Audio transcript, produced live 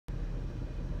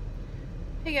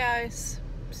Hey guys,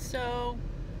 so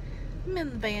I'm in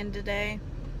the van today.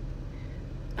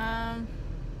 Um,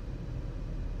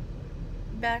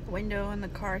 Back window in the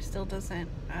car still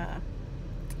doesn't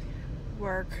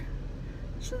work.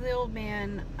 So the old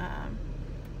man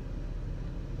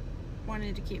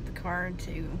wanted to keep the car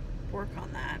to work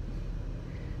on that.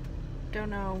 Don't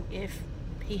know if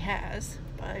he has,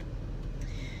 but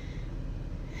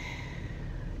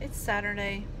it's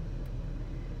Saturday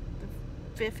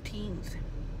the 15th,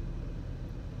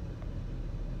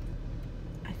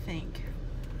 I think.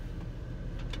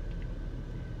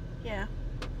 Yeah.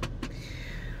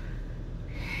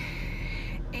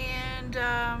 And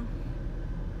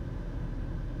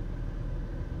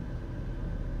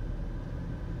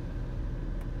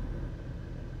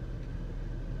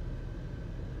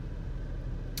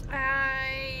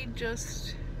I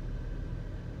just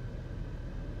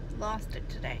lost it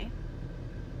today.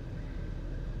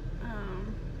 I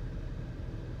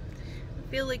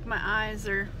feel like my eyes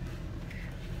are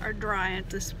dry at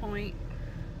this point,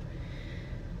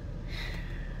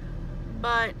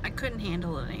 but I couldn't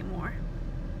handle it anymore.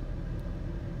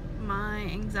 My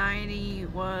anxiety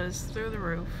was through the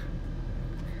roof,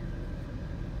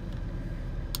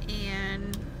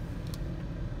 and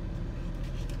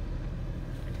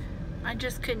I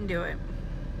just couldn't do it.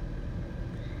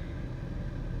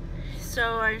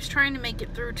 So I was trying to make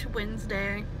it through to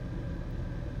Wednesday.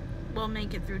 We'll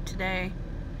make it through today.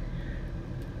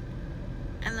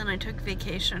 And then I took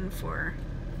vacation for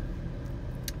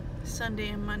Sunday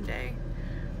and Monday.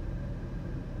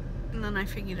 And then I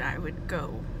figured I would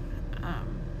go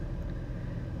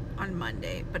on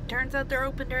Monday. But turns out they're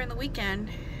open during the weekend.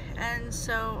 And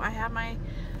so I have my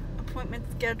appointment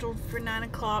scheduled for 9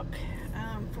 o'clock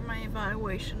for my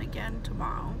evaluation again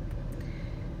tomorrow.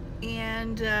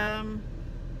 And I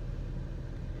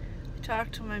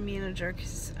talked to my manager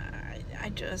because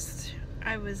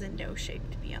I was in no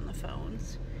shape to be on the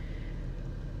phones.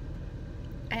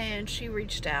 And she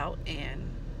reached out and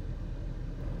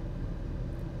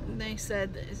they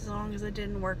said that as long as I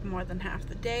didn't work more than half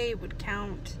the day, it would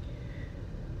count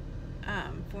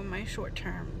for my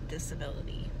short-term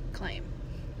disability claim.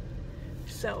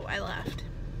 So I left.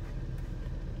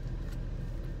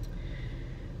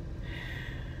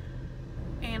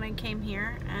 And I came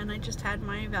here and I just had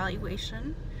my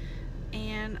evaluation,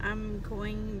 and I'm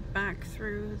going back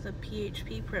through the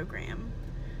PHP program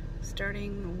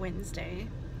starting Wednesday.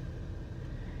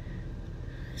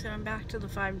 So I'm back to the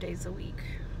 5 days a week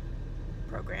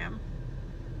program.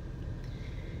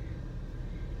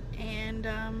 And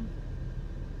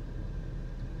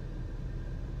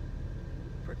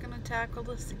we're gonna tackle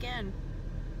this again.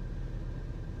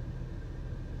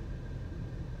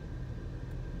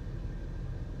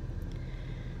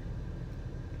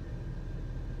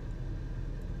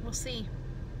 We'll see.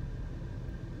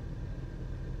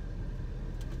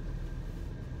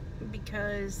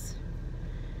 Because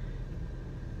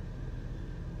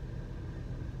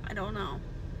I don't know.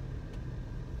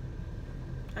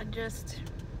 I just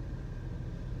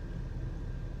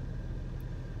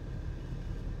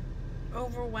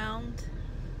overwhelmed,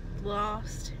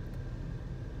 lost.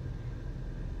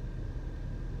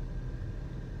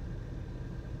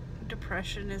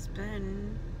 Depression has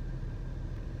been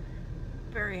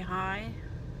very high.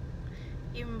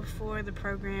 Even before the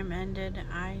program ended,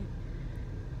 I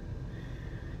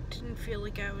didn't feel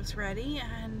like I was ready,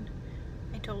 and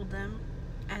I told them,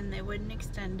 and they wouldn't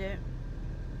extend it.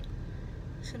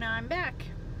 So now I'm back.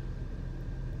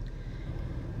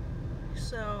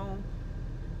 So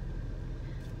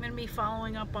I'm going to be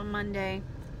following up on Monday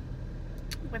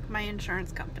with my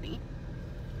insurance company,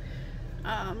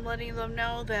 letting them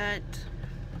know that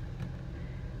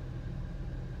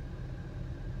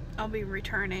I'll be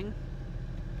returning,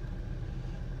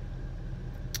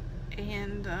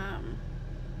 and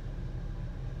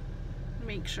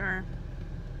make sure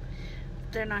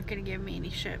they're not going to give me any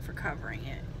shit for covering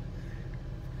it.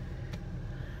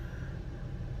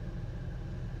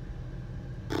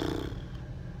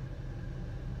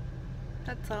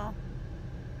 That's all.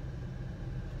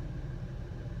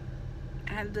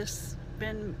 Had this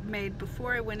been made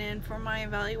before I went in for my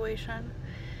evaluation,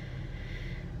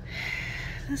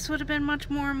 this would have been much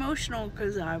more emotional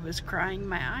because I was crying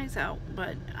my eyes out.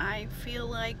 But I feel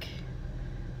like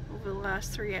over the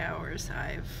last 3 hours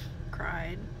I've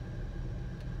cried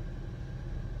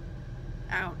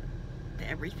out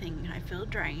everything. I feel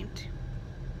drained.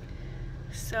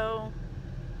 So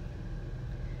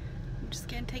I'm just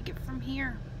gonna take it from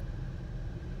here,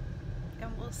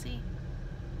 and we'll see.